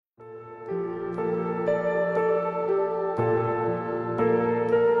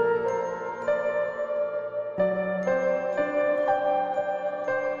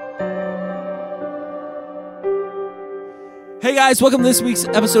Hey guys, welcome to this week's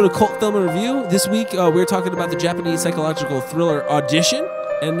episode of Cult Film and Review. This week we're talking about the Japanese psychological thriller Audition,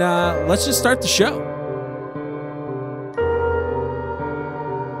 and let's just start the show.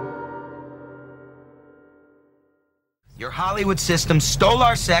 Your Hollywood system stole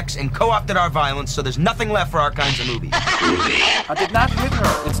our sex and co-opted our violence, so there's nothing left for our kinds of movies. I did not hit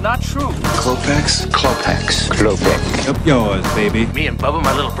her. It's not true. Klopex? Klopex. Klopex. Up yours, baby. Me and Bubba,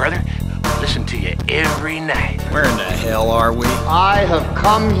 my little brother, listen to you every night. Where in the hell are we? I have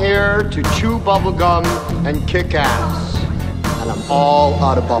come here to chew bubblegum and kick ass. And I'm all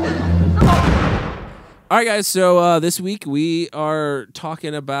out of bubblegum. All right, guys, so this week we are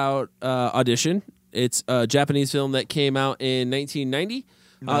talking about Audition. It's a Japanese film that came out in 1990.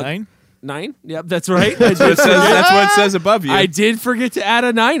 Nine? Yep, that's right. That's what it says above you. I did forget to add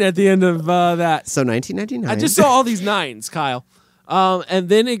a 9 at the end of that. So 1999. I just saw all these 9s, Kyle. And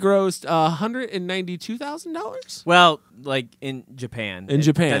then it grossed $192,000. Well, like in Japan. In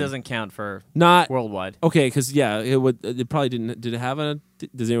Japan. That doesn't count for Not worldwide. Okay, because it would. It probably didn't. Did it have a?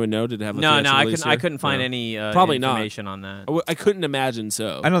 Does anyone know? Did it have a? No, theatrical I release couldn't. here? I couldn't find No. any Probably not. information on that. I couldn't imagine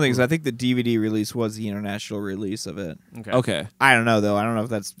so. I don't think so. I think the DVD release was the international release of it. Okay. I don't know, though. I don't know if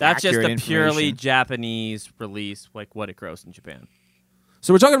that's That's just accurate a purely information. Japanese release, like what it grossed in Japan.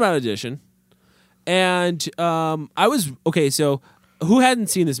 So we're talking about Audition, and I was okay. So who hadn't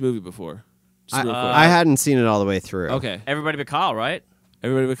seen this movie before? Just real quick. I hadn't seen it all the way through. Okay. Everybody but Kyle, right?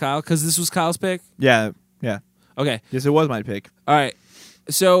 Everybody but Kyle, because this was Kyle's pick. Yeah. Okay. Yes, it was my pick. All right.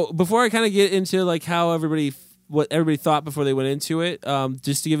 So before I kind of get into like how what everybody thought before they went into it,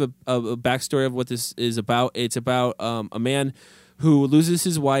 just to give a backstory of what this is about. It's about a man who loses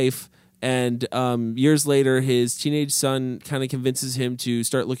his wife, and years later, his teenage son kind of convinces him to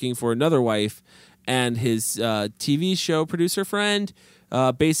start looking for another wife, and his TV show producer friend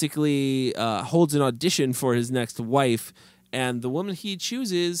basically holds an audition for his next wife, and the woman he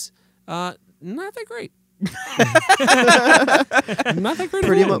chooses, not that great. Not that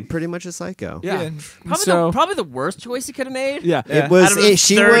great. Pretty much a psycho. Yeah. Probably the worst choice he could have made. Yeah. It was. Out of the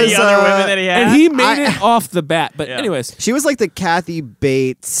She 30 was. other women that he had. And he made it off the bat. But Yeah. anyways, She was like the Kathy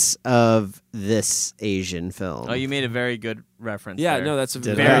Bates of this Asian film. Oh, you made a very good reference. yeah, there. no, that's a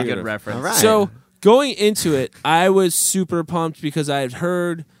Did very I? very good reference. All right. So going into it, I was super pumped because I had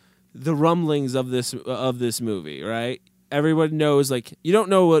heard the rumblings of this movie. Right, everyone knows. Like, you don't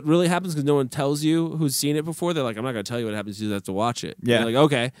know what really happens because no one tells you who's seen it before. They're like, I'm not going to tell you what happens. You just have to watch it. Yeah. You're like,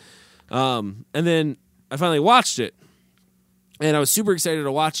 okay. And then I finally watched it, and I was super excited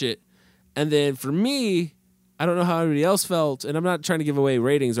to watch it. And then for me, I don't know how everybody else felt, and I'm not trying to give away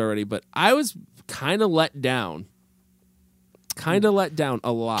ratings already, but I was kind of let down. Kind of let down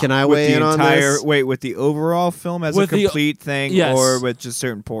a lot. Can I With weigh the in on entire this? with the overall film as With a the- complete thing, yes. or with just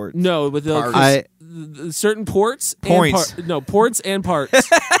certain ports? No, with the certain ports, Points. And ports and parts.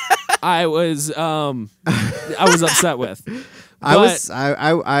 I was upset with.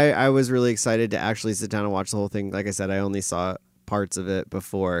 I was really excited to actually sit down and watch the whole thing. Like I said, I only saw parts of it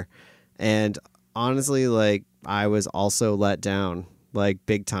before, and honestly, like, I was also let down, like,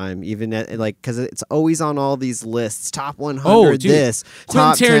 big time. Even because it's always on all these lists, top 100. Oh, dude. This Quentin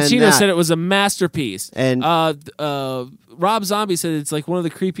top 10 Tarantino that. said it was a masterpiece, And- Rob Zombie said it's like one of the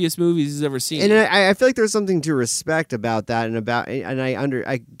creepiest movies he's ever seen. And I feel like there's something to respect about that, and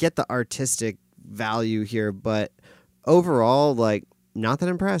I get the artistic value here, but overall, like, not that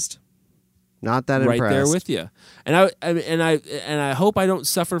impressed. Not that right impressed. there with you. And I hope I don't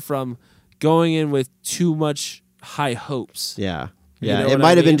suffer from going in with too much high hopes. Yeah. You Yeah. know It what might I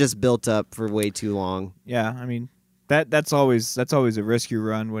have mean? been just built up for way too long. Yeah, I mean that's always a risk you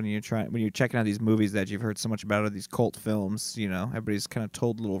run when you're checking out these movies that you've heard so much about, or these cult films. You know, everybody's kind of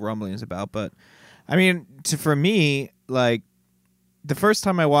told little rumblings about. But I mean, for me, like, the first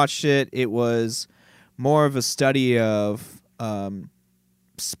time I watched it, it was more of a study of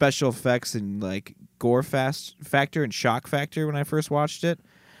special effects and like gore factor and shock factor when I first watched it.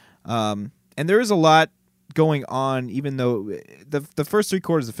 And there is a lot going on, even though the first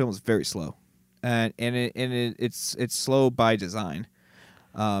 3/4 of the film is very slow, and it's slow by design,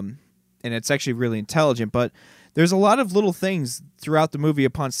 and it's actually really intelligent. But there's a lot of little things throughout the movie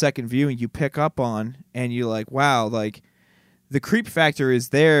upon second viewing you pick up on, and you're like, wow, like, the creep factor is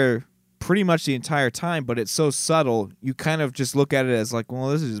there pretty much the entire time, but it's so subtle, you kind of just look at it as like, well,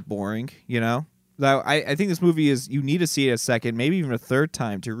 this is just boring, you know? I think this movie you need to see it a second, maybe even a third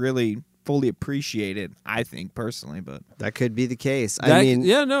time to really fully appreciate it, I think, personally. But That could be the case. It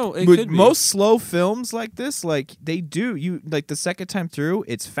with could be. most slow films like this, like, they do, like, the second time through,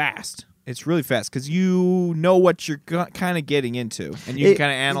 it's fast. It's really fast because you know what you're kind of getting into, and you can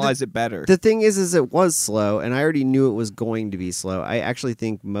kind of analyze it better. The thing is it was slow, and I already knew it was going to be slow. I actually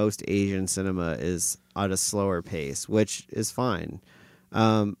think most Asian cinema is at a slower pace, which is fine.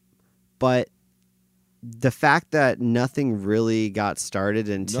 But the fact that nothing really got started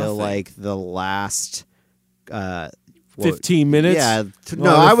until like the last 15 minutes. Yeah,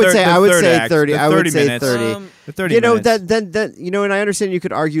 Well, I would say 30. I would say minutes. 30. The 30 you know minutes. that you know, and I understand you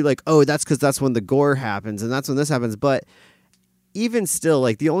could argue like, oh, that's because that's when the gore happens and that's when this happens, but even still,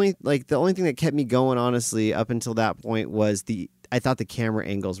 like the only thing that kept me going, honestly, up until that point was I thought the camera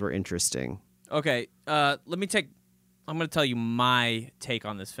angles were interesting. Okay, I'm going to tell you my take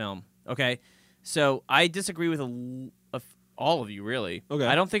on this film. Okay, so I disagree with all of you, really. Okay.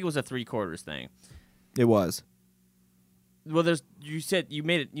 I don't think it was a 3/4 thing. It was. Well, you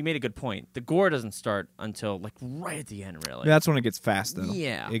made a good point. The gore doesn't start until like right at the end, really. That's when it gets fast, though.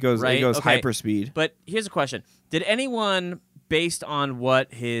 Yeah, it goes right? Okay. hyper speed. But here's a question: did anyone, based on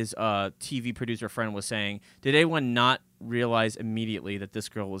what his TV producer friend was saying, did anyone not realize immediately that this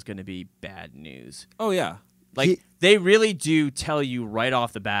girl was going to be bad news? Oh yeah. Like they really do tell you right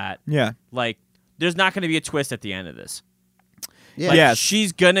off the bat. Yeah. Like there's not going to be a twist at the end of this. Yeah. Like, Yes.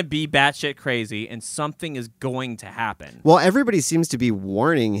 she's gonna be batshit crazy, and something is going to happen. Well, everybody seems to be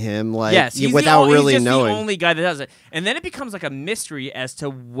warning him, like, Yes, he's without he's really just knowing. the only guy that does it, and then it becomes like a mystery as to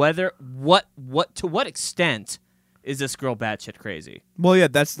whether to what extent is this girl batshit crazy? Well, yeah,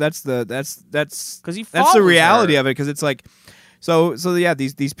 that's because he that's the follows reality her. of it. Because it's like, so yeah,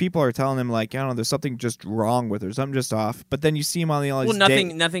 these people are telling him like, I don't know, there's something just wrong with her, something just off. But then you see him on all Well,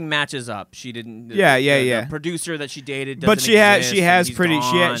 these nothing matches up. She didn't. Yeah. The producer that she dated, But doesn't she exist, has and pretty he's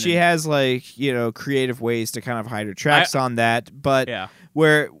gone, she and- has like, you know, creative ways to kind of hide her tracks on that. But Yeah.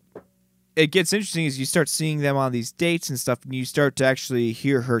 where it gets interesting is you start seeing them on these dates and stuff, and you start to actually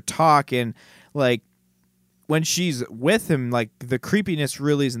hear her talk, and like when she's with him, like the creepiness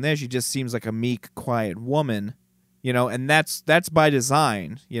really isn't there. She just seems like a meek, quiet woman, you know, and that's by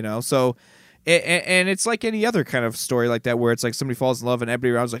design, you know. So, and it's like any other kind of story like that, where it's like somebody falls in love and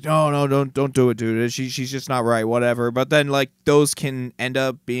everybody around's like, no, don't do it, dude. She's just not right, whatever. But then like those can end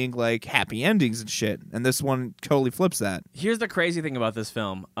up being like happy endings and shit, and this one totally flips that. Here's the crazy thing about this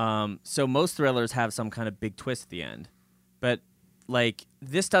film. So most thrillers have some kind of big twist at the end, but like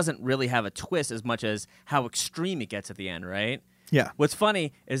this doesn't really have a twist as much as how extreme it gets at the end, right? Yeah. What's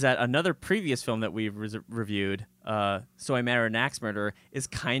funny is that another previous film that we've reviewed, So I Married an Axe Murderer, is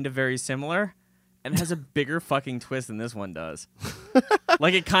kind of very similar and has a bigger fucking twist than this one does.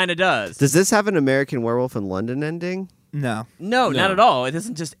 Like it kind of does. Does this have an American Werewolf in London ending? No, not at all. It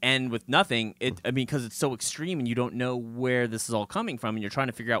doesn't just end with nothing. Because it's so extreme and you don't know where this is all coming from, and you're trying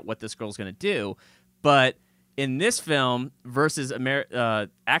to figure out what this girl's going to do. But in this film versus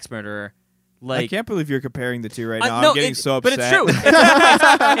Axe Murderer, like I can't believe you're comparing the two right now. no, I'm getting so upset. But it's true.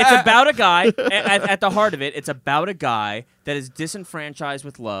 It's about a guy. At the heart of it, it's about a guy that is disenfranchised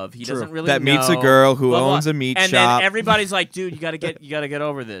with love. He doesn't really That know, meets a girl who blah, blah, owns a meat and shop. then everybody's like, "Dude, you gotta get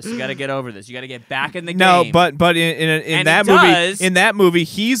over this. You gotta get over this. You gotta get back in the No, game." but in And that he does. movie, in that movie,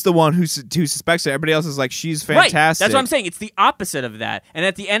 he's the one who suspects it. Everybody else is like, she's fantastic. Right. That's what I'm saying. It's the opposite of that. And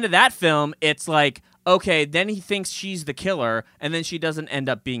at the end of that film, it's like, okay, then he thinks she's the killer, and then she doesn't end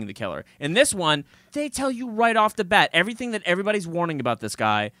up being the killer. In this one, they tell you right off the bat everything that everybody's warning about this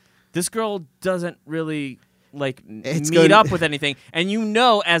guy. This girl doesn't really meet up with anything, and you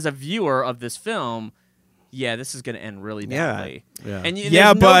know, as a viewer of this film, yeah, this is going to end really badly. Yeah. And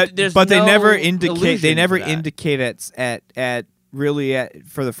but they no never indicate. allusion They never to that. indicate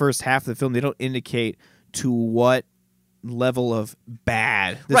for the first half of the film. They don't indicate to what level of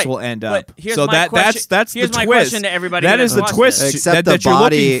bad this Right, will end but up. here's So my that's question- that's here's the my twist. question to everybody That who is the watched twist this. Except that the you're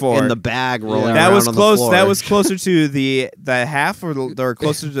body looking for. in the bag rolling That around was on close. the floor. That was closer to the half or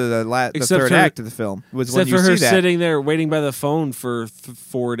closer to the Except third for- act of the film. Was when Except you for her see that. sitting there waiting by the phone for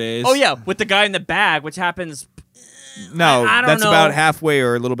 4 days. Oh yeah, with the guy in the bag, which happens. No, I don't that's know. about halfway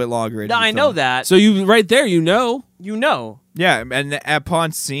or a little bit longer. into No, the I know film. that. So you right there, you know. You know. Yeah, and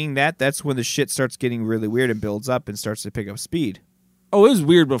upon seeing that, that's when the shit starts getting really weird and builds up and starts to pick up speed. Oh, it was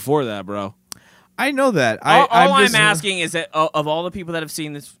weird before that, bro. I know that. All I'm just- asking is that of all the people that have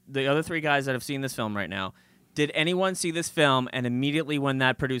seen this, the other three guys that have seen this film right now, did anyone see this film and immediately when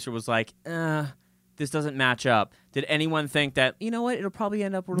that producer was like, this doesn't match up, did anyone think that, you know what, it'll probably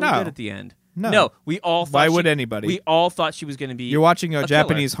end up really No. good at the end? No. We all thought Why would anybody? We all thought she was going to be You're watching a killer.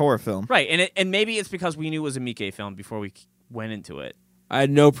 Japanese horror film. Right, and maybe it's because we knew it was a Miike film before we went into it. I had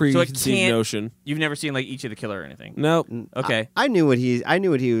no So it preconceived can't. notion. You've never seen like Each of the Killer or anything. Nope. Okay. I knew what he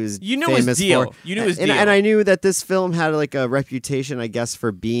was. You knew famous his deal. for. You knew his and, deal. and I knew that this film had like a reputation, I guess,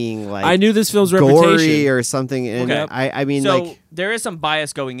 for being like I knew this film's gory reputation. or something. And Okay. I mean, so like there is some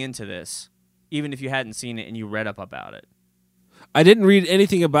bias going into this, even if you hadn't seen it and you read up about it. I didn't read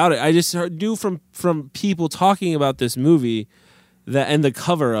anything about it. I just knew from people talking about this movie that and the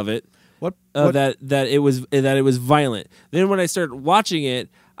cover of it What? that it was violent. Then when I started watching it,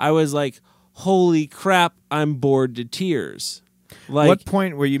 I was like, "Holy crap! I'm bored to tears." Like, What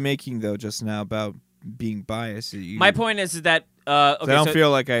point were you making though just now about being biased? My point is that okay, I don't so, feel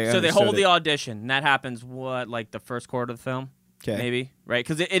like I. so they understood hold it. the audition, and that happens like the first quarter of the film, 'Kay. maybe, right?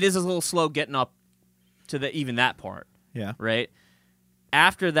 Because it is a little slow getting up to even that part, Yeah. right?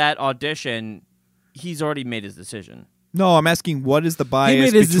 After that audition, he's already made his decision. No, I'm asking what is the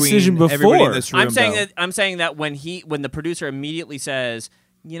bias made his between decision everybody in before. this room? I'm saying that when the producer immediately says,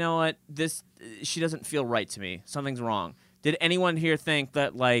 "You know what? She doesn't feel right to me. Something's wrong." Did anyone here think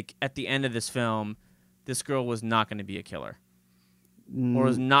that like at the end of this film, this girl was not going to be a killer, or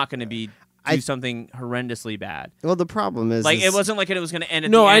was not going to do something horrendously bad? well, the problem is Like it wasn't like it was going to end.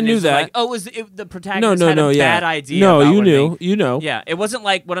 At No, the I end. knew It's that. Like, oh, the protagonist no, had a yeah. bad idea? No, about you what knew, they- you know. Yeah, it wasn't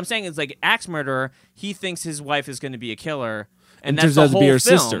like what I'm saying is like axe murderer. He thinks his wife is going to be a killer, and It that's turns the out to whole be her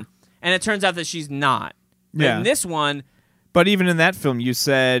film. sister. And it turns out that she's not. But Yeah. in this one, But even in that film, you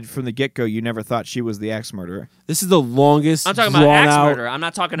said from the get go you never thought she was the axe murderer. This is the longest. I'm talking about drawn axe out. murderer. I'm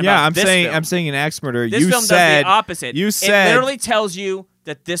not talking about Yeah, I'm this saying film. I'm saying in axe murder. This you film said does the opposite. You It said literally tells you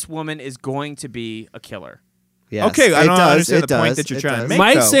that this woman is going to be a killer. Yes, Okay, I it don't does, understand it the point does, that you're it trying to does. make.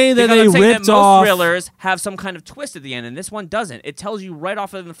 Mike's though. saying that Because they I'm saying ripped that most off. thrillers have some kind of twist at the end, and this one doesn't. It tells you right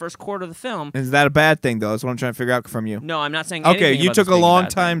off in the first quarter of the film. Is that a bad thing though? That's what I'm trying to figure out from you. No, I'm not saying Okay, anything you about took this a being long bad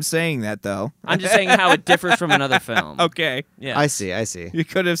time thing. saying that though. I'm just saying how it differs from another film. Okay. Yeah. I see. You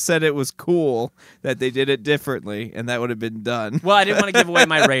could have said it was cool that they did it differently, and that would have been done. Well, I didn't want to give away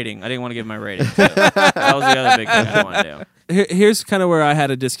my rating. I didn't want to give my rating. Too. That was the other big thing I didn't want to do. Here's kind of where I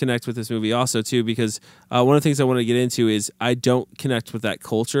had a disconnect with this movie also too, because one of the things I want to get into is I don't connect with that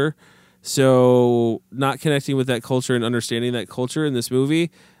culture. So not connecting with that culture and understanding that culture in this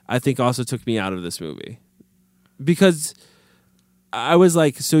movie, I think also took me out of this movie, because I was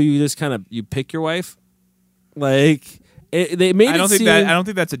like, so you just kind of you pick your wife, like they made. I don't it think seem, I don't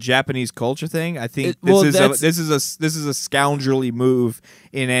think that's a Japanese culture thing. I think well, this that's- is a scoundrelly move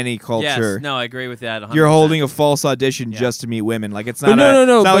in any culture. Yes, no, I agree with that. 100%. You're holding a false audition just to meet women. Like it's not no, it's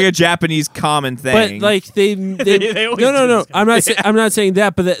not but- like a Japanese common But thing. like they They always no. do this. I'm not saying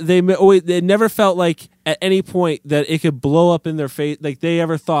that, but they never felt like at any point that it could blow up in their face. Like they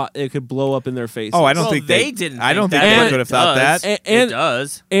ever thought it could blow up in their face. oh, I don't Well, think they didn't. I don't think think that, they but could it have thought does. that. And- It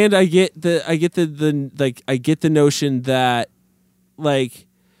does. And I get the notion that like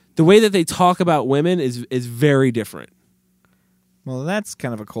the way that they talk about women is very different. Well, that's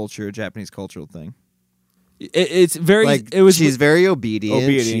kind of a Japanese cultural thing. It's very Like it was she's very obedient.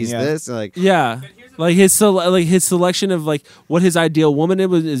 Obedient, She's yeah. this like yeah, like his selection of like what his ideal woman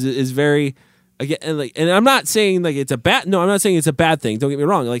is very. Again, and I'm not saying like it's a bad. No, I'm not saying it's a bad thing. Don't get me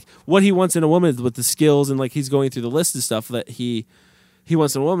wrong. Like what he wants in a woman with the skills and like he's going through the list of stuff that he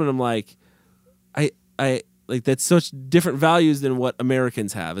wants in a woman. I'm like, I like that's such different values than what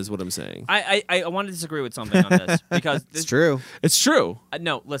Americans have. Is what I'm saying. I want to disagree with something on this because it's true. It's true.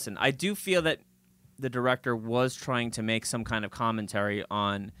 No, listen. I do feel that the director was trying to make some kind of commentary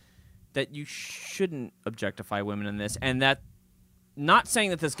on that you shouldn't objectify women in this, and that not saying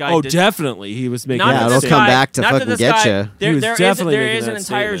that this guy. Oh, did, definitely, he was making. Not Yeah, that it'll this come guy- back to not that fucking this get guy- ya. There, He was there is definitely there making is an that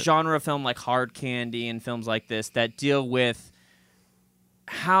entire statement. genre of film like Hard Candy and films like this that deal with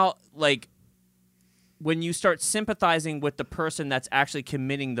how like when you start sympathizing with the person that's actually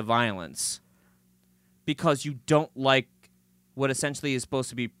committing the violence because you don't like what essentially is supposed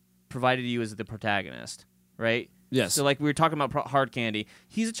to be provided to you as the protagonist, right? Yes. So like we were talking about Hard Candy,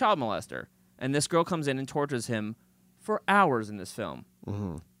 he's a child molester, and this girl comes in and tortures him for hours in this film.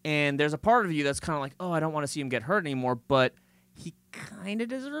 Mm-hmm. And there's a part of you that's kind of like, oh, I don't want to see him get hurt anymore, but he kind of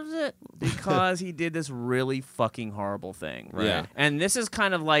deserves it because he did this really fucking horrible thing. Right. Yeah. And this is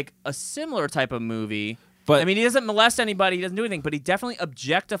kind of like a similar type of movie. But I mean, he doesn't molest anybody, he doesn't do anything, but he definitely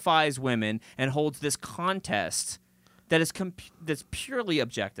objectifies women and holds this contest that is that's purely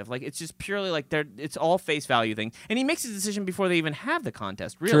objective. Like it's just purely like it's all face value thing. And he makes his decision before they even have the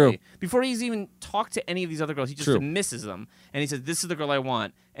contest. Really, True. before he's even talked to any of these other girls, he just True. dismisses them and he says, "This is the girl I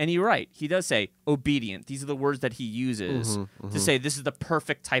want." And you're right. He does say obedient. These are the words that he uses to say this is the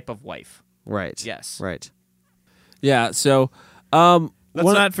perfect type of wife. Right. Yes. Right. yeah. So Let's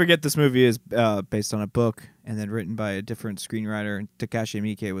not forget this movie is based on a book and then written by a different screenwriter. And Takashi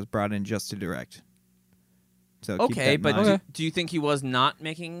Miike was brought in just to direct. So keep that in mind. Do you think he was not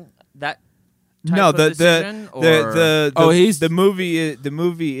making that type No, of decision? the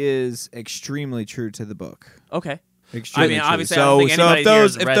movie is extremely true to the book. Okay. Extremely true. Obviously, I don't think anybody here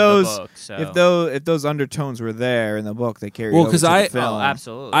has read the book. So. If those undertones were there in the book, they carried Well, over to because the film.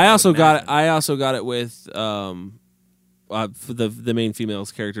 absolutely. I also got it with for the main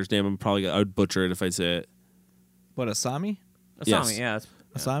female's character's name. I would butcher it if I say it. What, Asami? Yes. Yeah.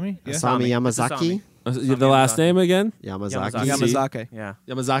 Asami? Yeah. Asami Yamazaki. The last name again? Yamazaki. Yeah.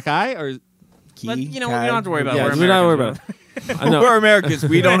 Yamazaki or But we don't have to worry about it. Yeah, We're we're not worried Americans. about it. I know. We're Americans.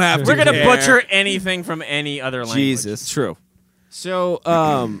 We don't have to. We're gonna care. butcher anything from any other language. Jesus. True. So,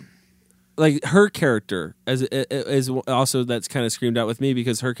 like her character is also that's kind of screamed out with me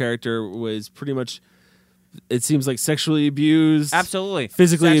because her character was pretty much. It seems like sexually abused. Absolutely.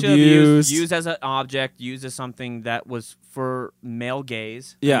 Physically abused. Used as an object, used as something that was for male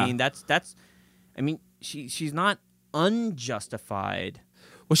gaze. Yeah. I mean, that's I mean, she's not unjustified.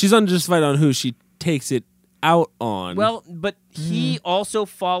 Well, she's unjustified on who she takes it out on. Well, but he also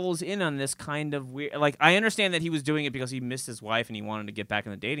follows in on this kind of weird. Like, I understand that he was doing it because he missed his wife and he wanted to get back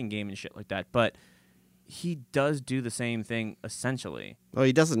in the dating game and shit like that. But he does do the same thing essentially. Oh,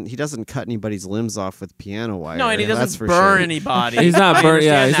 he doesn't cut anybody's limbs off with piano wire. No, and he that's doesn't for burn sure. anybody. he's not burning.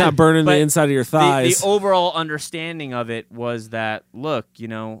 Yeah, he's that, not burning the but inside of your thighs. The overall understanding of it was that, look,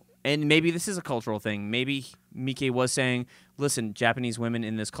 and maybe this is a cultural thing. Maybe Miike was saying, listen, Japanese women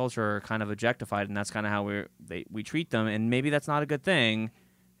in this culture are kind of objectified, and that's kind of how we treat them, and maybe that's not a good thing.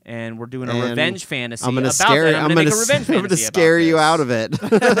 And we're doing a revenge fantasy. I'm gonna scare you out of it.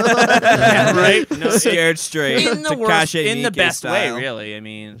 Yeah, right? No, scared straight. In the best style. way, really. I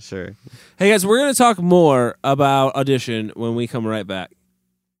mean, sure. Hey guys, we're gonna talk more about Audition when we come right back.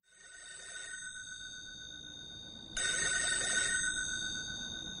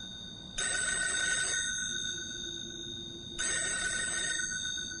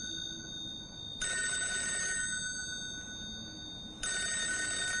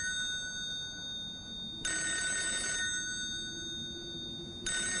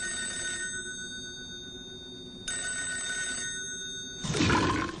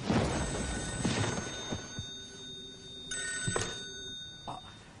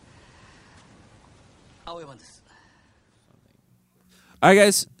 All right,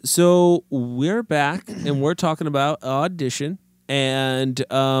 guys. So we're back, and we're talking about Audition, and kind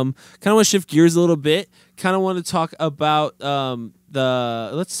of want to shift gears a little bit. Kind of want to talk about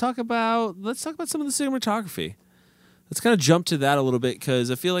let's talk about some of the cinematography. Let's kind of jump to that a little bit because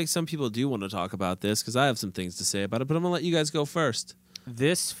I feel like some people do want to talk about this because I have some things to say about it. But I'm gonna let you guys go first.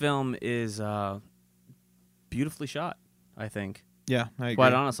 This film is beautifully shot, I think. Yeah, I agree.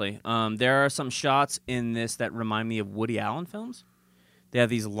 Quite honestly, there are some shots in this that remind me of Woody Allen films. They have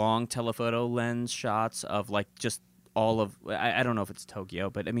these long telephoto lens shots of like just all of I don't know if it's Tokyo,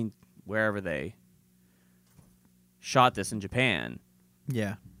 but I mean wherever they shot this in Japan.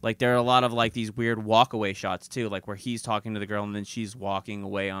 Yeah. Like there are a lot of like these weird walkaway shots too, like where he's talking to the girl and then she's walking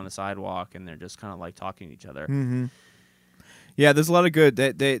away on the sidewalk and they're just kind of like talking to each other. Mm-hmm. Yeah, there's a lot of good.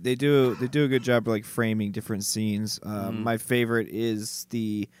 They do a good job of like framing different scenes. My favorite is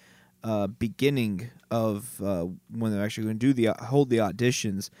the beginning of when they're actually going to hold the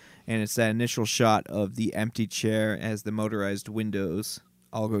auditions, and it's that initial shot of the empty chair as the motorized windows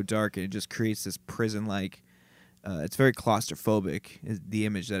all go dark, and it just creates this prison-like. It's very claustrophobic, the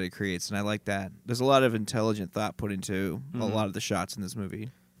image that it creates, and I like that. There's a lot of intelligent thought put into a lot of the shots in this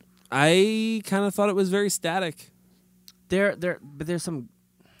movie. I kind of thought it was very static. But there's some.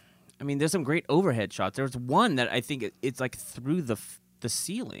 I mean, there's some great overhead shots. There's one that I think it's like through the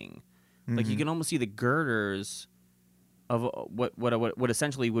ceiling, like you can almost see the girders of what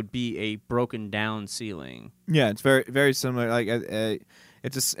essentially would be a broken down ceiling. Yeah, it's very very similar. Like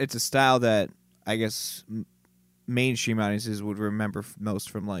it's a style that I guess mainstream audiences would remember most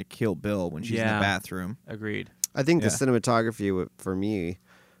from like Kill Bill when she's in the bathroom. Agreed. I think the cinematography for me,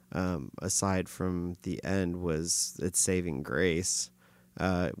 aside from the end, was its saving grace,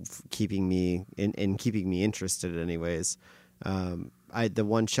 keeping me interested. Anyways, the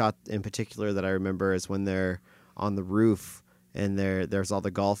one shot in particular that I remember is when they're on the roof and there's all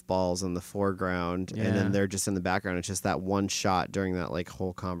the golf balls in the foreground, and then they're just in the background. It's just that one shot during that like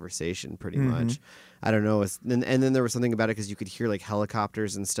whole conversation, pretty much. I don't know. And then there was something about it because you could hear like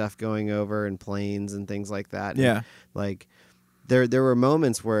helicopters and stuff going over and planes and things like that. Yeah, and, like there were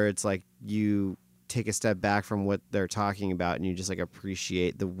moments where it's like you take a step back from what they're talking about, and you just like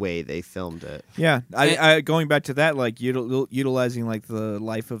appreciate the way they filmed it. Yeah, I going back to that, like utilizing like the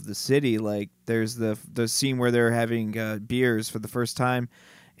life of the city. Like there's the scene where they're having beers for the first time,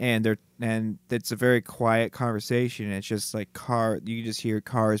 and it's a very quiet conversation. It's just like you just hear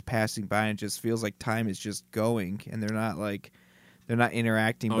cars passing by, and it just feels like time is just going, and they're not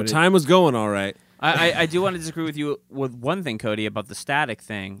interacting. But time was going all right. I do want to disagree with you with one thing, Cody, about the static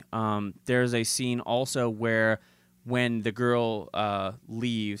thing. There's a scene also where when the girl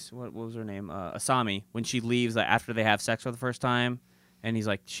leaves, what was her name? Asami, when she leaves after they have sex for the first time, and he's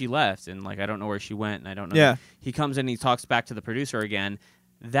like, she left, and like I don't know where she went, and I don't know. Yeah. He comes in and he talks back to the producer again.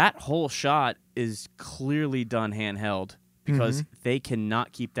 That whole shot is clearly done handheld because they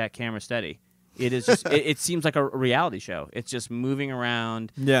cannot keep that camera steady. It is just. it seems like a reality show. It's just moving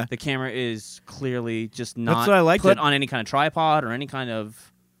around. Yeah. The camera is clearly just not That's what I liked put on any kind of tripod or any kind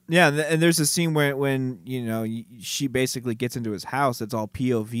of. Yeah, and there's a scene when she basically gets into his house. It's all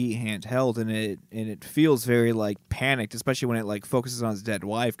POV handheld, and it feels very like panicked, especially when it like focuses on his dead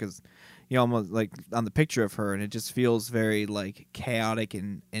wife, because almost like on the picture of her, and it just feels very like chaotic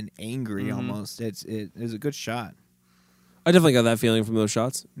and angry almost. It is a good shot. I definitely got that feeling from those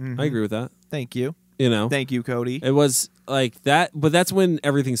shots. I agree with that. Thank you. Thank you, Cody. It was like that, but that's when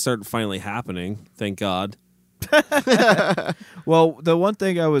everything started finally happening. Thank God. Well, the one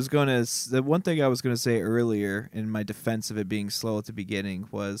thing I was gonna say earlier in my defense of it being slow at the beginning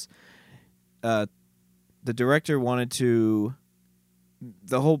was, the director wanted to.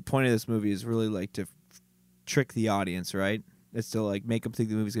 The whole point of this movie is really like to trick the audience, right? It's to like make them think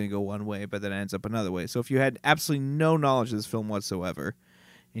the movie's going to go one way, but then it ends up another way. So if you had absolutely no knowledge of this film whatsoever,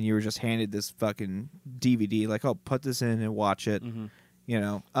 and you were just handed this fucking DVD, like, oh, put this in and watch it,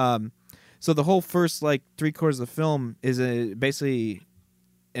 so the whole first like 3/4 of the film is basically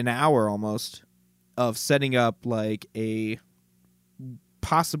an hour almost of setting up like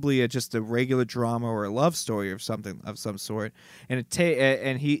possibly just a regular drama or a love story or something of some sort, and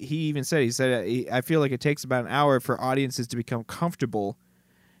he even said I feel like it takes about an hour for audiences to become comfortable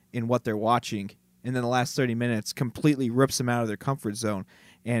in what they're watching, and then the last 30 minutes completely rips them out of their comfort zone,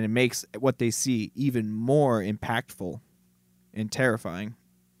 and it makes what they see even more impactful and terrifying.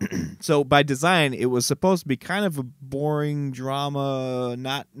 So by design, it was supposed to be kind of a boring drama,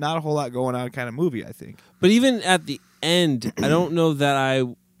 not a whole lot going on kind of movie, I think. But even at the end, I don't know that I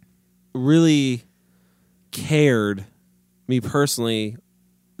really cared, me personally,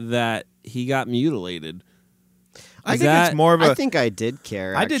 that he got mutilated. I think it's more of a. I think I did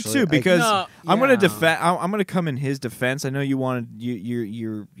care. I actually. did too, because I'm going to yeah. defend. I'm going to come in his defense. I know you wanted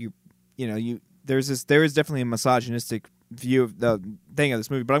there is definitely a misogynistic view of the thing of this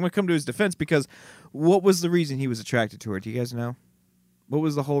movie, but I'm going to come to his defense because what was the reason he was attracted to her? Do you guys know? What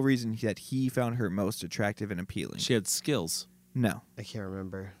was the whole reason that he found her most attractive and appealing? She had skills. No, I can't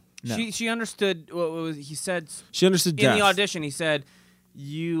remember. No. She understood what was he said. She understood in death. the audition. He said,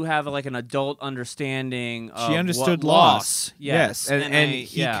 "You have like an adult understanding of She understood what loss. Yes, and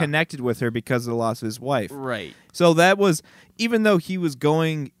he connected with her because of the loss of his wife. Right. So that was, even though he was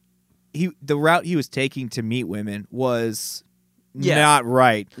going, the route he was taking to meet women was not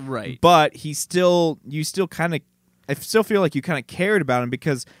right. Right. But I still feel like you kind of cared about him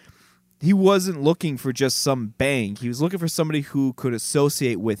because he wasn't looking for just some bang. He was looking for somebody who could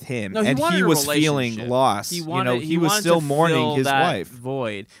associate with him, No, he and wanted he a was feeling relationship. lost. He wanted, he was wanted still to mourning fill his that wife.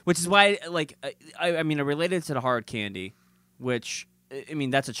 void, which is why, like, I mean, I related to the Hard Candy, which I mean,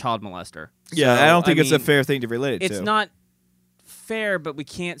 that's a child molester. Yeah, So, I don't think it's a mean, fair thing to relate it to. It's not fair, but we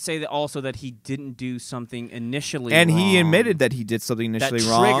can't say that also that he didn't do something initially And wrong he admitted that he did something initially that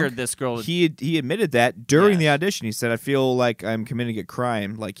wrong. triggered this girl. He admitted that during Yes. the audition. He said, "I feel like I'm committing a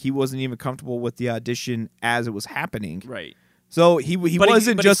crime." Like he wasn't even comfortable with the audition as it was happening. Right. So he But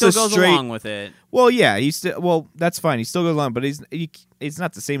wasn't but just he a still goes straight. along with it. Well, yeah, that's fine. He still goes along, but it's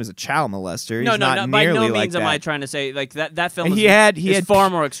not the same as a child molester. No, He's not by nearly no like means am I that. trying to say like that film. And is, he had far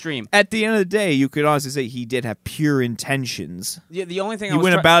more extreme. At the end of the day, you could honestly say he did have pure intentions. The only thing He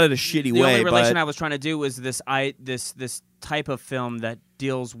went about it a shitty the way. only relation but I was trying to do was this type of film that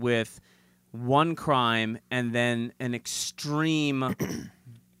deals with one crime and then an extreme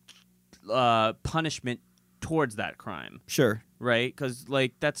punishment towards that crime. Sure. Right? Because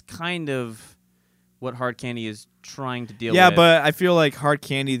like that's kind of what Hard Candy is trying to deal with. Yeah, but I feel like Hard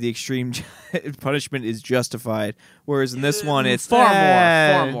Candy, the extreme punishment is justified, whereas in this one it's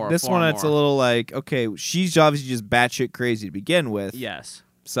far more. This far one it's a more. little like, okay, she's obviously just batshit crazy to begin with. Yes.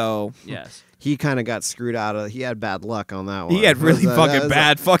 So Yes. He kind of got screwed out of. He had bad luck on that one. he had really fucking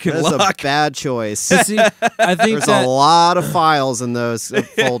bad fucking That's luck. a bad choice. But see, I think There's that a lot of files in those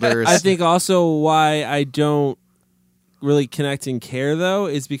folders. I think also why I don't really connect and care though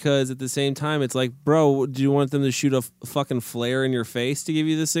is because at the same time it's like, bro, do you want them to shoot a fucking flare in your face to give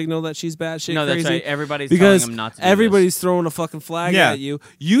you the signal that she's batshit No, crazy? that's right. Everybody's because telling him not to do everybody's throwing a fucking flag Yeah. at you.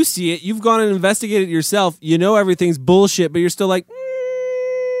 You see it. You've gone and investigated it yourself. You know everything's bullshit, but you're still like,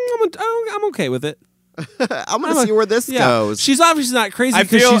 I'm okay with it. I'm gonna see where this goes. She's obviously not crazy I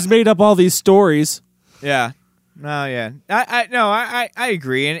because feel- she's made up all these stories. Yeah. No, yeah. I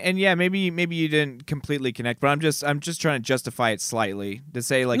agree. And yeah, maybe you didn't completely connect, but I'm just trying to justify it slightly to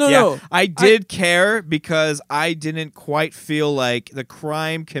say like, No, I did care because I didn't quite feel like the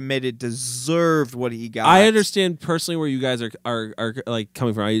crime committed deserved what he got. I understand personally where you guys are like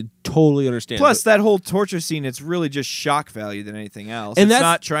coming from. I totally understand. Plus, that whole torture scene, it's really just shock value than anything else. And it's that's-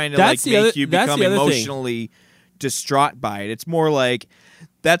 not trying to that's like the make other- you that's become the other thing. emotionally distraught by it. It's more like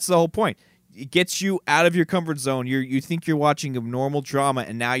that's the whole point. It gets you out of your comfort zone. You think you're watching a normal drama,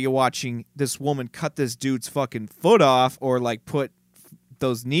 and now you're watching this woman cut this dude's fucking foot off, or like put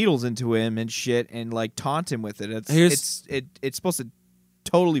those needles into him and shit, and like taunt him with it. It's supposed to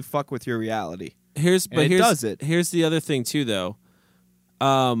totally fuck with your reality. Here's does it. Here's the other thing too, though.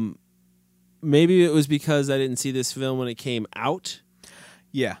 Maybe it was because I didn't see this film when it came out,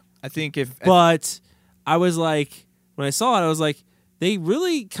 Yeah, I think but I was like, when I saw it, I was like, they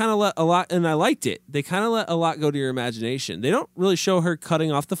really kind of let a lot, and I liked it. They kind of let a lot go to your imagination. They don't really show her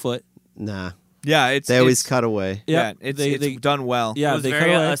cutting off the foot. Nah. yeah, They always cut away. Yeah, Yep, it's done well. Yeah, it was they very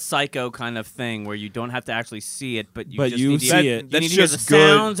cut away. a Psycho kind of thing where you don't have to actually see it, but you But just you need to see hear, it. You That's need to hear the just good.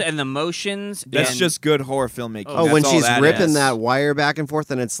 sounds and the motions. That's and just good horror filmmaking. Oh, That's when all she's that ripping is. that wire back and forth,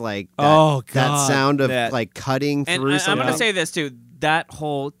 and it's like that, Oh, that God. sound of That- like cutting And through I'm something. going to say this too. That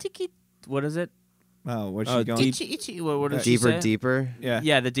whole tiki, what is it? Oh, what's Oh, she going? deep- Ichi, what did she deeper, say? deeper. Yeah,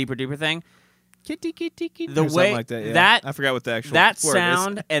 Yeah, the deeper thing. kitty, kitty, kitty, The or way something like that. Yeah. I forgot what the actual that word is.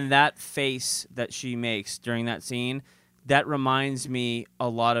 sound and that face that she makes during that scene, that reminds me a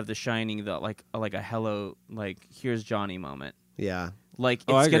lot of The Shining, though, like a hello, like here's Johnny moment. Yeah. Like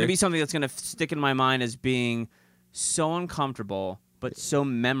Oh, I it's going to agree. be something that's going to stick in my mind as being so uncomfortable but so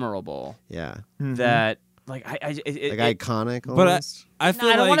memorable Yeah. that like it, Like iconic But almost. I feel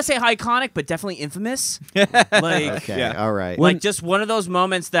I don't like want to say iconic, but definitely infamous. Like, Okay. Yeah. All right. When- like just one of those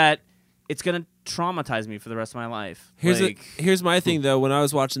moments that it's gonna traumatize me for the rest of my life. Here's my thing though. When I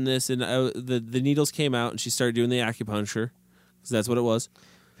was watching this and the needles came out and she started doing the acupuncture, because that's what it was.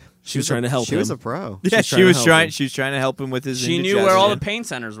 She was trying to help She him. was a pro. Yeah, She's trying to help him with his. she knew indigestion. where all the pain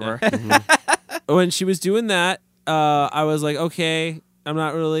centers were. When she was doing that, I was like, okay, I'm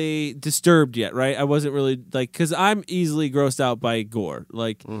not really disturbed yet, right? I wasn't really like, because I'm easily grossed out by gore,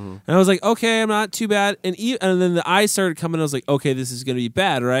 like, and I was like, okay, I'm not too bad, and then the eyes started coming. I was like, okay, this is gonna be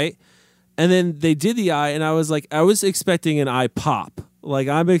bad, right? And then they did the eye, and I was like, I was expecting an eye pop, like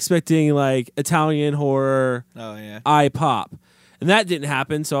I'm expecting like Italian horror Oh yeah. eye pop, and that didn't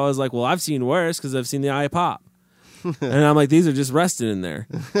happen. So I was like, well, I've seen worse because I've seen the eye pop. And I'm like, these are just resting in there.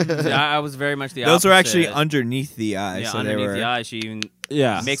 I was very much the Those opposite. are actually underneath the eye. yeah, so underneath they were, the eye. She even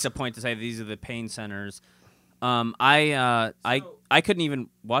Yeah. makes a point to say these are the pain centers. I couldn't even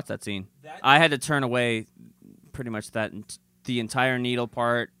watch that scene. I had to turn away pretty much the entire needle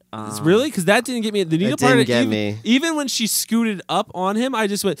part. It's really because that didn't get me. The needle It didn't part get even, me. Even when she scooted up on him, I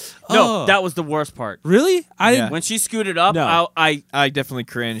just went, No, oh. that was the worst part. Really? I Yeah. didn't. When she scooted up, No. I I definitely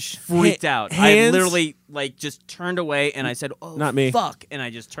cringed. freaked out. I hands- literally like just turned away and I said, "Oh, Not me. fuck!" And I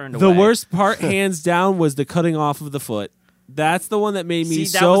just turned The away. worst part, hands down, was the cutting off of the foot. That's the one that made me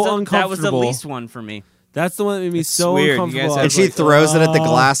See, that so was the, uncomfortable. That was the least one for me. That's the one that made me so weird. You uncomfortable. guys I have- And was she like, throws it at the "Oh."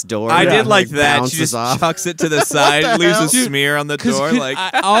 glass door. I did like It that. She bounces just off. chucks it to the side, leaves a Dude, smear on the 'Cause door. could- Like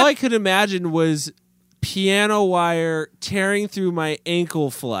all I could imagine was piano wire tearing through my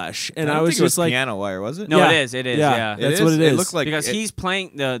ankle flesh, and I, don't was think it was just like, piano wire, was it? No, Yeah. it is. It is. Yeah. That's what it is. It looks like because he's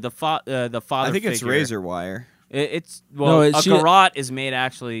playing the father. I think it's figure. razor wire. It's No, a she- garrote is made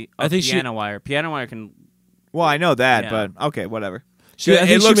actually I of think she- piano wire. Piano wire can. Well, I know that, Yeah. but okay, whatever. I think it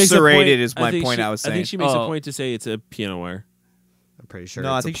she looks makes a point- serrated. Is I my think point she- I was I saying. think she makes a Oh. point to say it's a piano wire. I'm pretty sure.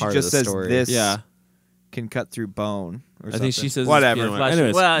 No, I it's think a she part just of the says story. this. Yeah, Can cut through bone. Or I think she something. says it's whatever. piano wire. Flesh.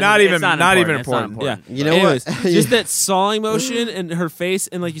 Anyways. Well, Not it's even- not not important. even It's not important. important. You know Anyways, what? just that sawing motion and her face,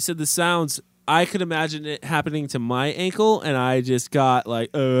 and like you said, the sounds. I could imagine it happening to my ankle, and I just got like,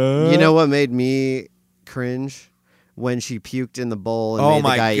 You know what made me cringe? When she puked in the bowl and Oh made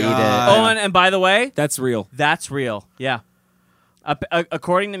my the guy God. eat it. Oh, and by the way, that's real. that's real. Yeah.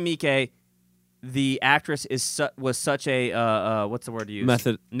 According to Mike, the actress was such a what's the word to use?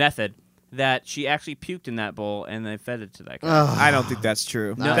 Method that she actually puked in that bowl and they fed it to that guy. I don't think that's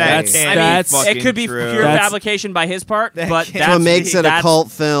true. No, That's it could be pure fabrication by his part, but that's what makes it a cult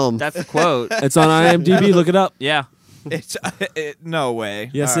film. That's the quote. It's on IMDb. Look it up. Yeah. It's no way.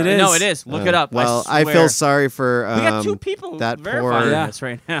 Yes, it is. No, it is. Look it up. Well, I feel sorry for we got 2 people that verifying poor this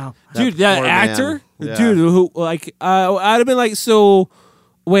right now. Dude, that poor actor, man. Yeah. dude, who like I'd have been like, so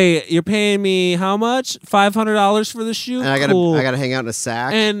wait, you're paying me how much? $500 for the shoot? And I gotta hang out in a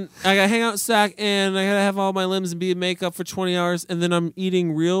sack. And I gotta hang out in a sack, and I gotta have all my limbs and be in makeup for 20 hours, and then I'm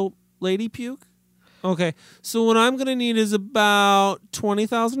eating real lady puke. Okay, so what I'm gonna need is about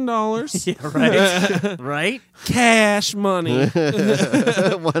 $20,000. Yeah, right. Right. Cash money.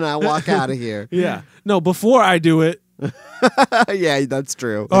 When I walk out of here. Yeah. No, before I do it. Yeah, that's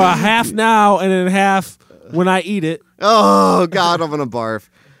true. Or half now and then half when I eat it. Oh God, I'm gonna barf.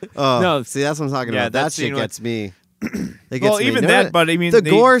 Oh, No. see, that's what I'm talking about. That shit gets me. It gets Well, me. even No, that, but I mean, the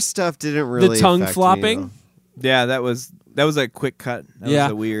gore stuff didn't really. The tongue affect flopping. Me, yeah, that was a quick cut. That Yeah.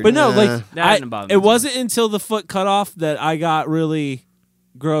 was a weird. But no, Yeah. like That didn't bother me it too wasn't until the foot cut off that I got really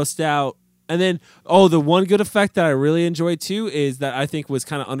grossed out. And then, the one good effect that I really enjoyed too is that I think was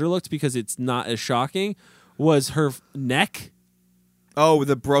kind of underlooked because it's not as shocking was her neck. Oh,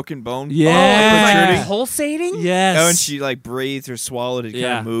 the broken bone. Yeah. Like pulsating? Yes. Oh, and she like breathed or swallowed. It kind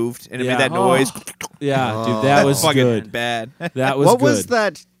Yeah. of moved, and it Yeah. made that noise. Yeah, dude, that was fucking good. bad. That was What good. was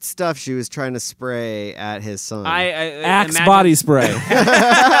that stuff she was trying to spray at his son? Axe imagine- body spray.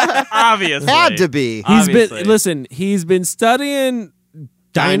 Obviously. Had to be. Obviously. He's been studying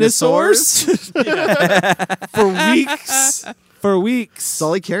dinosaurs for weeks. For weeks. That's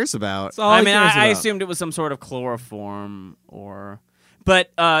all he cares about. That's all I he mean, cares I about. assumed it was some sort of chloroform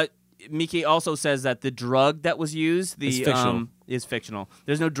but Miki also says that the drug that was used It's fictional. Is fictional.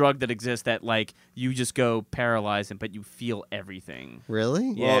 There's no drug that exists that like you just go paralyzed but you feel everything.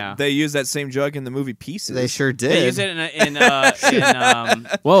 Really? Yeah. Well, they used that same drug in the movie Pieces. They sure did. They use it in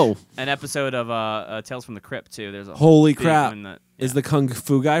Whoa. an episode of Tales from the Crypt too. There's a Holy big crap. one that- Is the Kung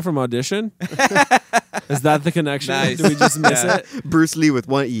Fu guy from Audition? Is that the connection? Nice. Do we just miss Yeah. it? Bruce Lee with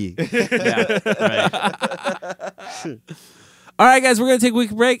one E. yeah, right. All right, guys, we're going to take a quick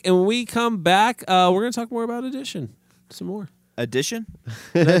break. And when we come back, we're going to talk more about Audition. Some more. Addition?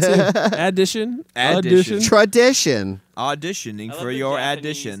 That's it. Addition. Addition. Audition. Tradition. Auditioning I love for the your Japanese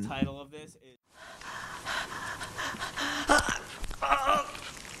audition. title of this is-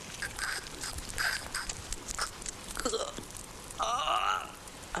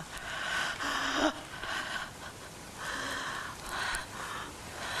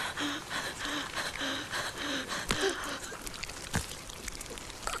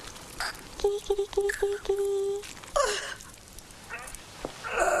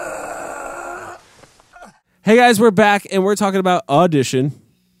 Hey, guys, we're back, and we're talking about Audition.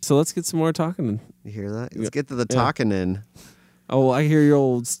 So let's get some more talking. You hear that? Let's get to the talking in. Oh, I hear your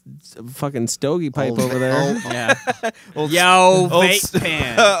old fucking stogie pipe Old- over there. old- Yeah. Old, Yo, old vape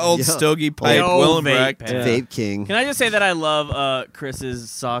pen. old Yo. stogie pipe, Yo, Willenbrecht. vape pen. Vape King. Can I just say that I love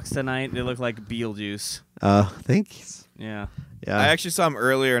Chris's socks tonight? They look like Beetlejuice. Thanks. Yeah. Yeah. I actually saw them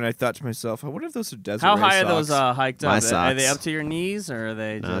earlier, and I thought to myself, I wonder if those are Desiree How high socks. are those hiked My up? Are they socks. up to your knees or are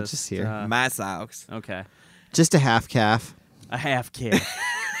they No, just just here. My socks. Okay. Just a half calf. A half kid.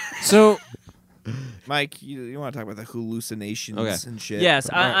 So, Mike, you want to talk about the hallucinations Okay. and shit? Yes,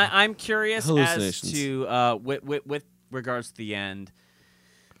 I'm curious as Hallucinations. to with regards to the end.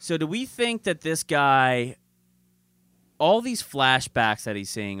 So, do we think that this guy, all these flashbacks that he's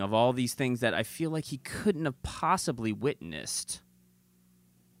seeing of all these things that I feel like he couldn't have possibly witnessed?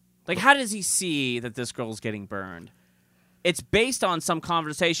 Like, how does he see that this girl's getting burned? It's based on some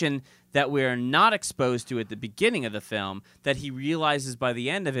conversation that we're not exposed to at the beginning of the film that he realizes by the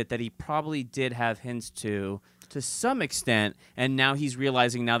end of it that he probably did have hints to some extent, and now he's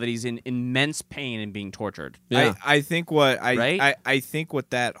realizing now that he's in immense pain and being tortured. yeah. I think what Right? I think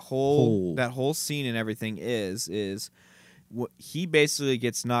what that whole scene and everything is what he basically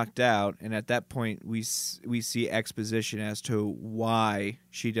gets knocked out, and at that point we see exposition as to why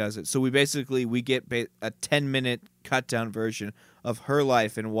she does it. So we get a 10-minute cut down version of her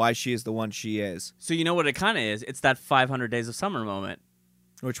life and why she is the one she is. So you know what it kind of is? It's that 500 Days of Summer moment.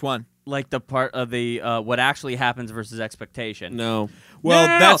 Which one? Like the part of the what actually happens versus expectation. no. Well,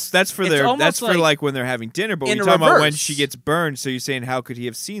 No. that's for It's their almost that's for like like when they're having dinner. But in we're talking about when reverse. she gets burned. So you're saying how could he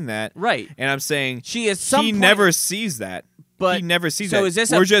have seen that? Right. And I'm saying She is some he point- never sees that. But- he never sees so that. is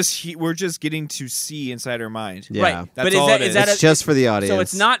this we're just getting to see inside her mind. Yeah. Right. That's but all is it that is. It's just for the audience. So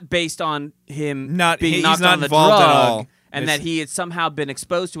it's not based on him Not being he's knocked not on the involved drug at all. and that he had somehow been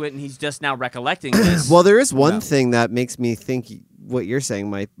exposed to it, and he's just now recollecting this. Well, there is one thing that makes me think what you're saying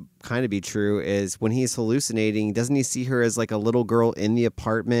might kind of be true is when he's hallucinating, doesn't he see her as like a little girl in the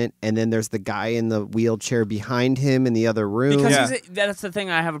apartment, and then there's the guy in the wheelchair behind him in the other room? Because that's the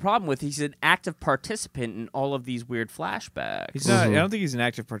thing I have a problem with. He's an active participant in all of these weird flashbacks. He's not. I don't think he's an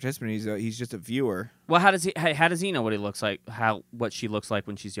active participant. He's just a viewer. Well, how does he know what he looks like? What she looks like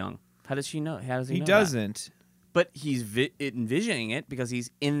when she's young? How does she know? How does he know doesn't. That? But he's envisioning it because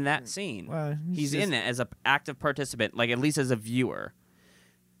he's in that scene. Well, he's in it as an active participant, like at least as a viewer.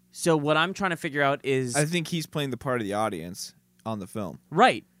 So what I'm trying to figure out is... I think he's playing the part of the audience on the film.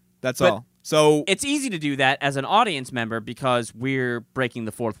 Right. That's all. So it's easy to do that as an audience member because we're breaking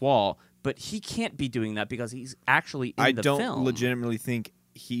the fourth wall, but he can't be doing that because he's actually in the film. I don't legitimately think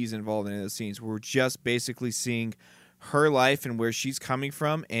he's involved in any of those scenes. We're just basically seeing her life and where she's coming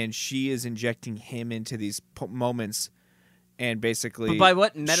from, and she is injecting him into these moments, and basically. But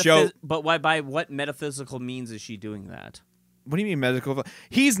by what metaphysical means is she doing that? What do you mean medical?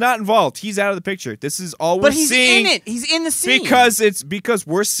 He's not involved. He's out of the picture. This is all we're seeing. But he's in it. He's in the scene. Because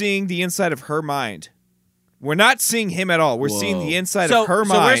we're seeing the inside of her mind. We're not seeing him at all. We're seeing the inside of her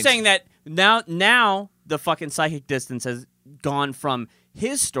mind. So we're saying that now the fucking psychic distance has gone from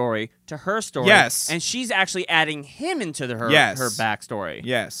his story to her story. Yes. And she's actually adding him into her backstory.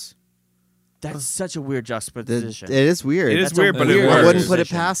 Yes. That's such a weird juxtaposition. It is weird. It is weird, but it I works. wouldn't put it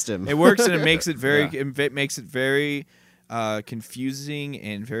past him. It works, and it makes it very confusing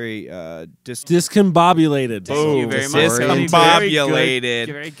and very discombobulated. Thank you very much. Discombobulated.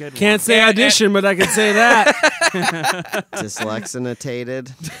 Very good. Can't say audition, but I can say that.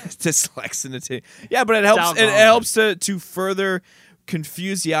 Dyslexinated. Dyslexinated. Yeah, but it helps. It helps to further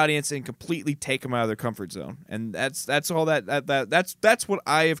confuse the audience and completely take them out of their comfort zone. And that's all that's what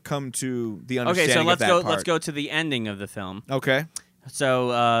I have come to the understanding. Okay, so of that let's go to the ending of the film. Okay.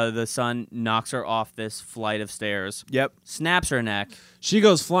 So the son knocks her off this flight of stairs. Yep. Snaps her neck. She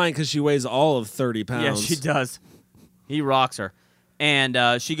goes flying because she weighs all of 30 pounds. Yeah, she does. He rocks her.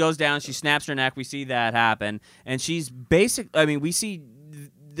 And she goes down. She snaps her neck. We see that happen. And she's we see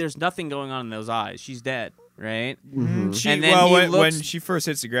there's nothing going on in those eyes. She's dead, right? Mm-hmm. And then when she first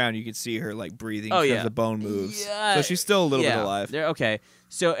hits the ground, you can see her like breathing because the bone moves. Yeah. So she's still a little bit alive. Okay.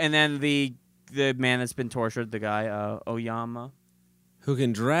 So and then the man that's been tortured, the guy Oyama, who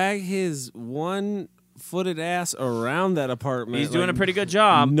can drag his one-footed ass around that apartment. He's doing a pretty good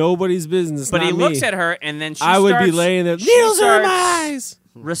job. Nobody's business. But not he me. looks at her, and then I would be laying there. Needles are in my eyes.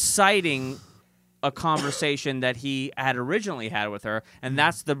 Reciting a conversation that he had originally had with her, and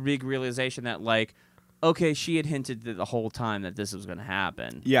that's the big realization that, like, okay, she had hinted the whole time that this was going to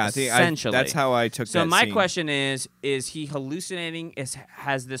happen. Yeah, I think essentially. that's how I took that So my scene. question is he hallucinating?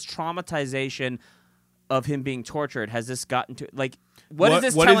 Has this traumatization of him being tortured, has this gotten to, like, what is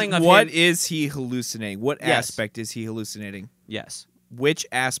this telling of him? What is he hallucinating? What aspect is he hallucinating? Yes. Which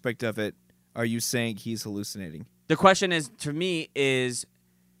aspect of it are you saying he's hallucinating? The question is, to me, is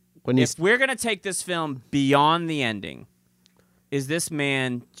if we're going to take this film beyond the ending, is this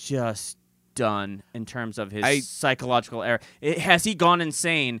man just done in terms of his psychological error? Has he gone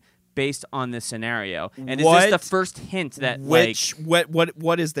insane based on this scenario? And is this the first hint that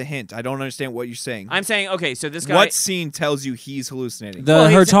what is the hint? I don't understand what you're saying. I'm saying, okay, so this guy, what scene tells you he's hallucinating?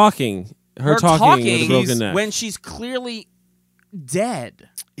 Her talking with a broken neck. When she's clearly dead.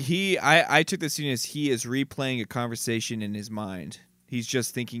 I took this scene as he is replaying a conversation in his mind. He's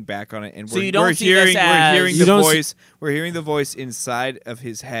just thinking back on it, and we're hearing the voice inside of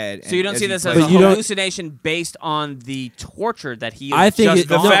his head. So you don't see this as a hallucination based on the torture that he. I think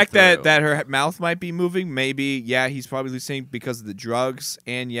the fact through. that her mouth might be moving, maybe he's probably hallucinating because of the drugs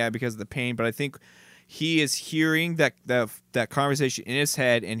and because of the pain. But I think he is hearing that conversation in his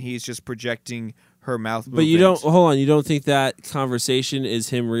head, and he's just projecting her mouth movement. But you don't you don't think that conversation is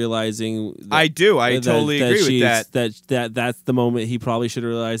him realizing I do. I totally agree with that. That's the moment he probably should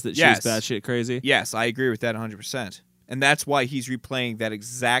have realized that she's batshit crazy. Yes, I agree with that 100%. And that's why he's replaying that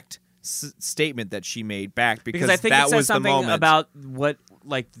exact statement that she made back because I think that it says was the something moment. about what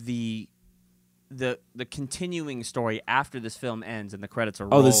the continuing story after this film ends and the credits are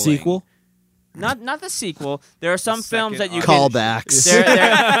rolling. Oh, the sequel? Not the sequel. There are some films that you callbacks.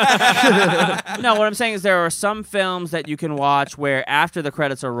 No, what I'm saying is there are some films that you can watch where after the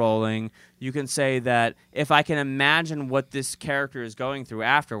credits are rolling, you can say that if I can imagine what this character is going through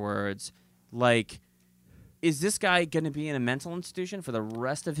afterwards, like, is this guy going to be in a mental institution for the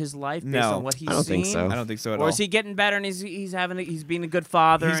rest of his life based on what he's I don't seen? think so. I don't think so at all. Or is he getting better and he's being a good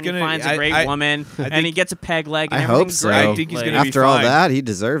father and he finds a great woman and he gets a peg leg and I everything's hope so. great? I think he's going to be After all that, he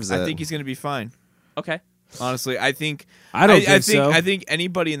deserves it. I think he's going to be fine. Okay. Honestly, I think I don't think so. I think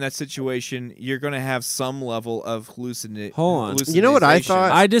anybody in that situation, you're going to have some level of hallucination. Hold on. You know what I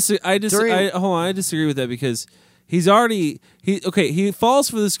thought? I disagree with that because he falls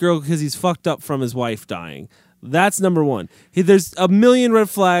for this girl because he's fucked up from his wife dying. That's number one. There's a million red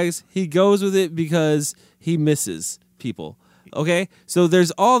flags. He goes with it because he misses people. Okay, so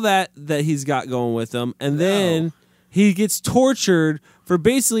there's all that he's got going with him, and then he gets tortured for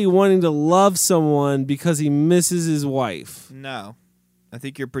basically wanting to love someone because he misses his wife. No. I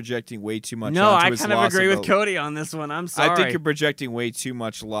think you're projecting way too much No, onto I his kind of loss agree of with the- Cody on this one. I'm sorry. I think you're projecting way too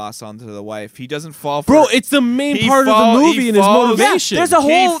much loss onto the wife. He doesn't fall for Bro, it's the main He part fall- of the he movie and his falls- motivation. There's a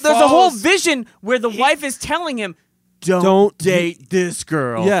whole falls- vision where the wife is telling him, Don't date this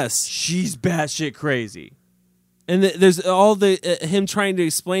girl. Yes. She's batshit crazy. And there's all the him trying to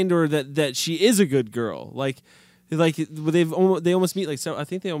explain to her that she is a good girl. Like they almost meet I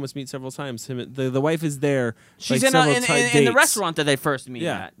think they almost meet several times. The wife is there. She's like, in several the dates. restaurant that they first meet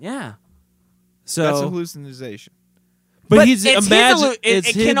Yeah. at. Yeah. So That's a hallucination. but he's it's imagine it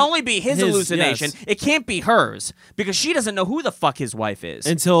can only be his hallucination. yes. It can't be hers because she doesn't know who the fuck his wife is.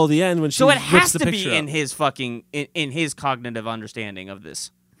 Until the end when she so it rips has the to picture be in up. his fucking in his cognitive understanding of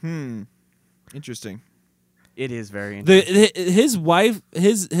this. Interesting. It is very interesting. His wife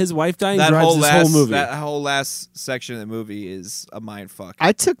dying That drives whole this last whole movie. that whole last section of the movie is a mind fuck.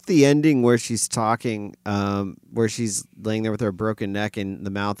 I took the ending where she's talking, where she's laying there with her broken neck and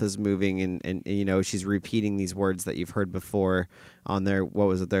the mouth is moving and you know she's repeating these words that you've heard before on their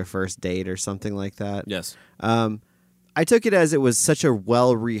their first date or something like that. Yes. I took it as it was such a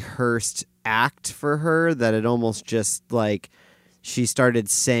well rehearsed act for her that it almost just like she started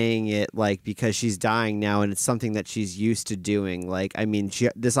saying it like because she's dying now and it's something that she's used to doing. Like, I mean,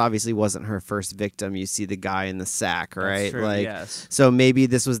 this obviously wasn't her first victim. You see the guy in the sack, right? That's true, like, yes. So maybe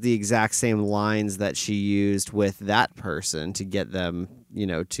this was the exact same lines that she used with that person to get them, you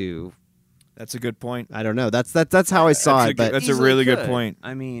know, to. That's a good point. I don't know. That's how I saw it. But That's a really good point.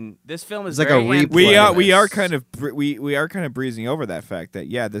 I mean, this film is It's like very a replay. ambiguous. We are kind of we are kind of breezing over that fact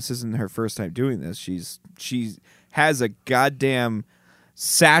that this isn't her first time doing this. She has a goddamn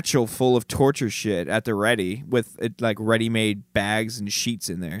satchel full of torture shit at the ready with like ready-made bags and sheets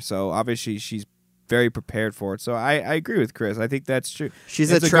in there. So obviously she's very prepared for it. So I agree with Chris. I think that's true. She's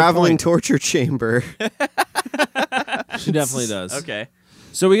That's a good traveling point. torture chamber. She definitely does. Okay.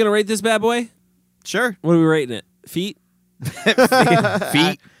 So we're gonna rate this bad boy? Sure. What are we rating it? Feet?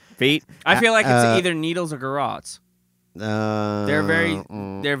 Feet. I feel like it's either needles or garrots. They're very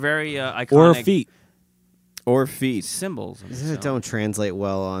iconic. Or feet? Or feet. Symbols. It don't translate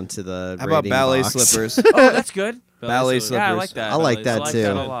well onto the. How about rating ballet box. slippers? Oh, that's good. Ballet Yeah, I slippers. like that. I like that I like too.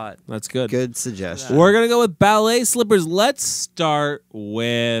 that a lot. That's good. Good suggestion. We're gonna go with ballet slippers. Let's start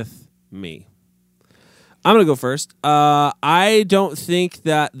with me. I'm gonna go first. I don't think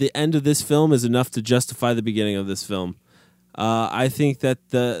that the end of this film is enough to justify the beginning of this film. I think that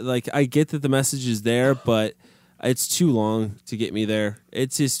I get that the message is there, but it's too long to get me there.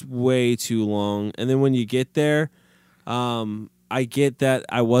 It's just way too long. And then when you get there, I get that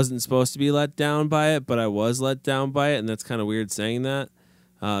I wasn't supposed to be let down by it, but I was let down by it, and that's kind of weird saying that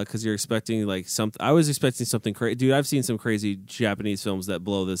because you're expecting like something. I was expecting something crazy, dude. I've seen some crazy Japanese films that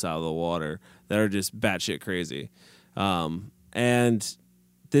blow this out of the water that are just batshit crazy, and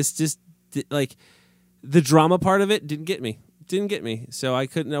this just like the drama part of it didn't get me. So I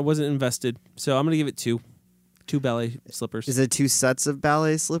wasn't invested. So I'm gonna give it two ballet slippers. Is it 2 sets of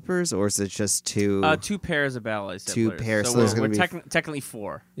ballet slippers, or is it just 2? 2 pairs of ballet slippers. 2 pairs, So so there's we're gonna be- technically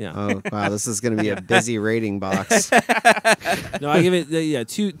 4. Yeah. Oh wow, this is going to be a busy rating box. No, I give it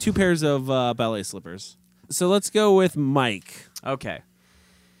two pairs of ballet slippers. So let's go with Mike. Okay.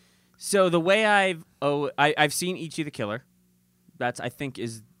 So the way I've seen Ichi the Killer. That's I think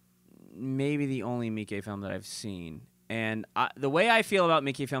is maybe the only Miike film that I've seen. And the way I feel about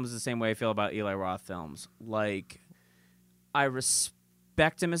Miike films is the same way I feel about Eli Roth films. Like, I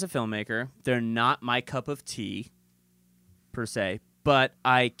respect him as a filmmaker. They're not my cup of tea, per se. But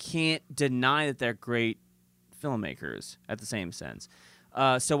I can't deny that they're great filmmakers at the same sense.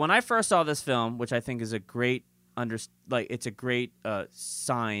 So when I first saw this film, which I think is a great it's a great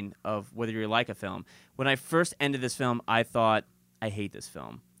sign of whether you like a film. When I first ended this film, I thought, I hate this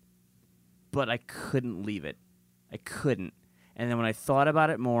film. But I couldn't leave it. I couldn't. And then when I thought about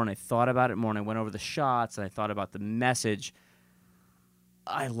it more, and I went over the shots, and I thought about the message,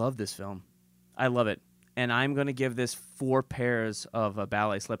 I love this film. I love it. And I'm going to give this 4 pairs of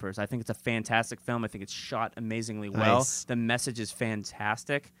ballet slippers. I think it's a fantastic film. I think it's shot amazingly well. Nice. The message is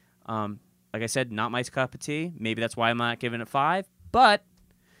fantastic. Like I said, not my cup of tea. Maybe that's why I'm not giving it 5. But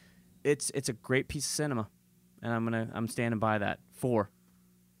it's a great piece of cinema. and I'm standing by that. 4.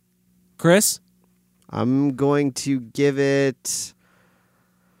 Chris? I'm going to give it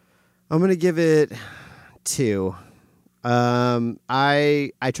 2.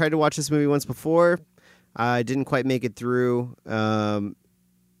 I tried to watch this movie once before. I didn't quite make it through.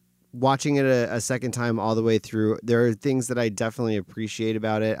 Watching it a second time all the way through, there are things that I definitely appreciate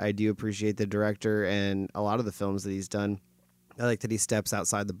about it. I do appreciate the director and a lot of the films that he's done. I like that he steps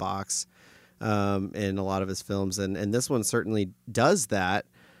outside the box in a lot of his films, and this one certainly does that.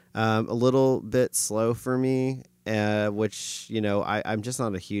 A little bit slow for me, which, you know, I'm just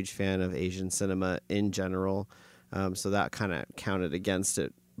not a huge fan of Asian cinema in general, so that kind of counted against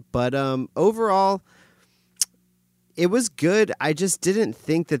it. But overall, it was good. I just didn't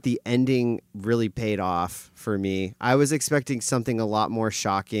think that the ending really paid off for me. I was expecting something a lot more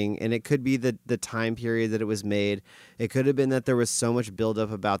shocking, and it could be the time period that it was made. It could have been that there was so much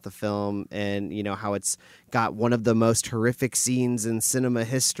buildup about the film and, you know, how it's got one of the most horrific scenes in cinema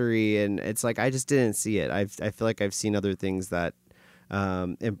history, and it's like I just didn't see it. I feel like I've seen other things that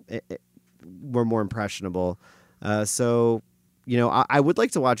were more impressionable. So, you know, I would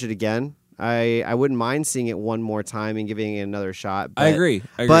like to watch it again. I wouldn't mind seeing it one more time and giving it another shot. But, I agree.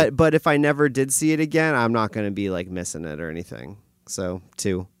 But if I never did see it again, I'm not going to be like missing it or anything. So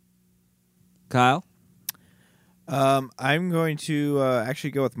 2. Kyle? I'm going to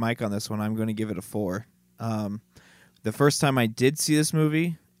actually go with Mike on this one. I'm going to give it a 4. The first time I did see this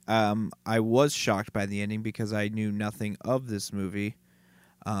movie, I was shocked by the ending because I knew nothing of this movie.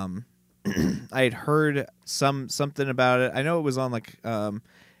 I had heard something about it. I know it was on like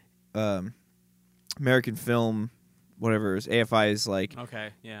American Film, whatever it was, AFI's like, Okay,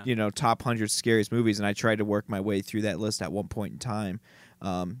 yeah. you know, top 100 scariest movies, and I tried to work my way through that list at one point in time,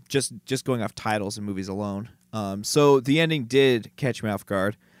 just going off titles and movies alone. So the ending did catch me off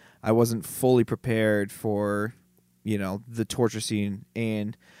guard. I wasn't fully prepared for, you know, the torture scene,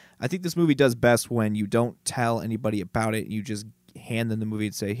 and I think this movie does best when you don't tell anybody about it. You just hand them the movie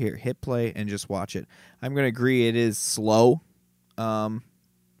and say, here, hit play and just watch it. I'm going to agree it is slow,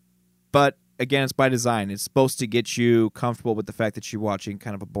 but again, it's by design. It's supposed to get you comfortable with the fact that you're watching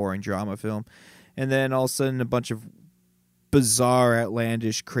kind of a boring drama film. And then all of a sudden a bunch of bizarre,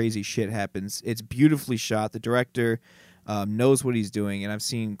 outlandish, crazy shit happens. It's beautifully shot. The director knows what he's doing, and I've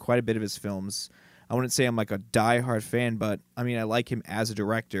seen quite a bit of his films. I wouldn't say I'm like a diehard fan, but I mean, I like him as a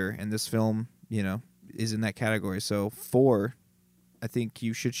director, and this film, you know, is in that category. So 4, I think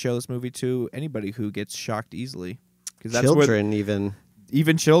you should show this movie to anybody who gets shocked easily. That's Children,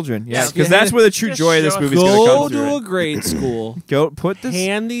 even children, yes, Yeah, because that's where the true joy of this movie is going to Go come to through. a grade school. Go put this.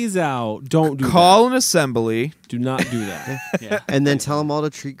 Hand these out. Don't do Call that. an assembly. Do not do that. Yeah. And then tell them all to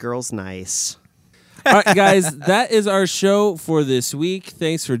treat girls nice. All right, guys, that is our show for this week.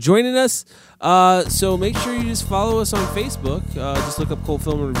 Thanks for joining us. So make sure you just follow us on Facebook. Just look up Cult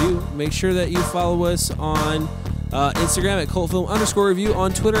Film Review. Make sure that you follow us on Instagram at cultfilm_review,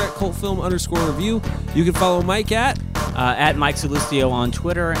 on Twitter at cultfilm_review. You can follow Mike at Mike Salustio on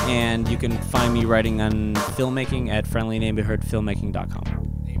Twitter, and you can find me writing on filmmaking at friendlyneighborhoodfilmmaking.com.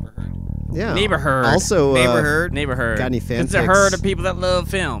 Yeah. Neighborhood. Also, Neighborhood. got any fan It's a pics? herd of people that love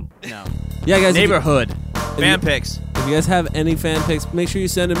film. No. Yeah, guys. Neighborhood. Fan pics. If you guys have any fan pics, make sure you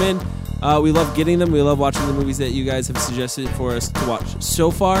send them in. We love getting them. We love watching the movies that you guys have suggested for us to watch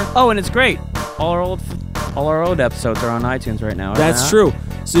so far. Oh, and it's great. All our old episodes are on iTunes right now. That's true.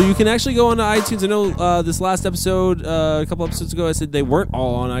 So you can actually go on to iTunes. I know this last episode, a couple episodes ago, I said they weren't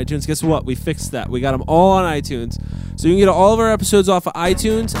all on iTunes. Guess what? We fixed that. We got them all on iTunes. So you can get all of our episodes off of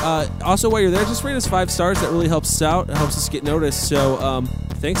iTunes. Also, while you're there, just rate us 5 stars. That really helps us out. It helps us get noticed. So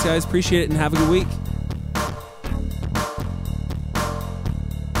thanks, guys. Appreciate it, and have a good week.